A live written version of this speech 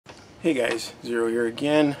Hey guys, Zero here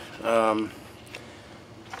again.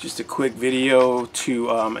 Just a quick video to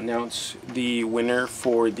announce the winner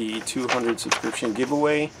for the 200 subscription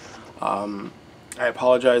giveaway. I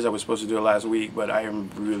apologize, I was supposed to do it last week, but I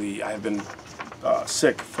have been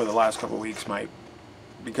sick for the last couple of weeks.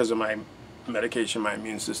 Because of my medication, my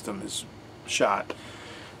immune system is shot.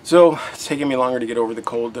 So it's taking me longer to get over the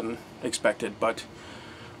cold than expected, but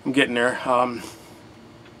I'm getting there.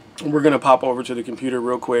 We're gonna pop over to the computer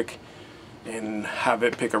real quick and have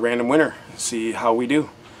it pick a random winner, see how we do.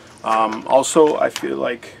 Also, I feel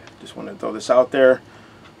like, just want to throw this out there,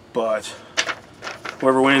 but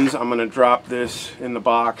whoever wins, I'm gonna drop this in the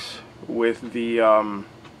box with the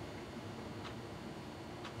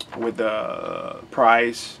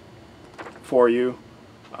prize for you.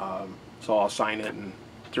 So I'll sign it and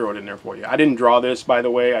throw it in there for you. I didn't draw this, by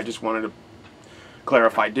the way. I just wanted to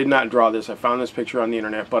clarify. I did not draw this. I found this picture on the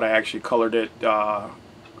internet, but I actually colored it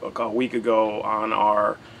a week ago on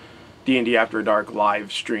our D&D After Dark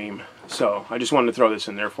live stream. So I just wanted to throw this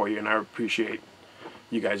in there for you, and I appreciate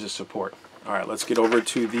you guys' support. Alright, let's get over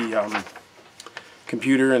to the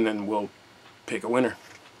computer and then we'll pick a winner.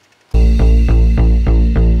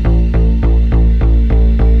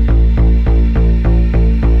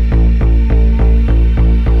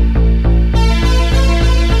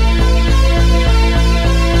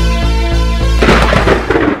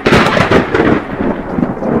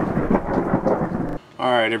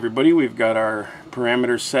 Alright everybody, we've got our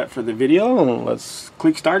parameters set for the video. Let's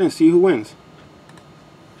click start and see who wins.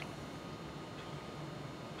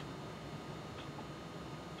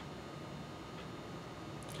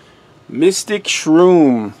 Mystic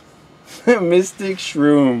Shroom. Mystic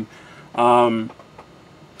Shroom. I'm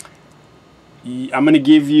going to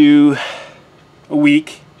give you a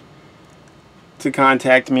week to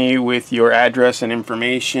contact me with your address and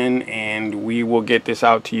information, and we will get this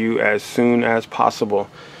out to you as soon as possible.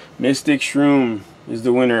 Mystic Shroom is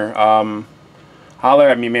the winner. Holler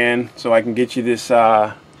at me, man, so I can get you this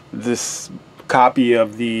this copy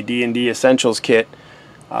of the D&D Essentials kit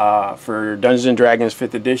for Dungeons & Dragons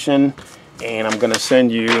 5th edition, and I'm gonna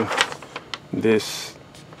send you this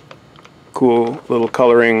cool little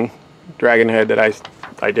coloring dragon head that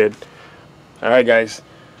I did. Alright guys,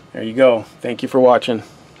 there you go. Thank you for watching.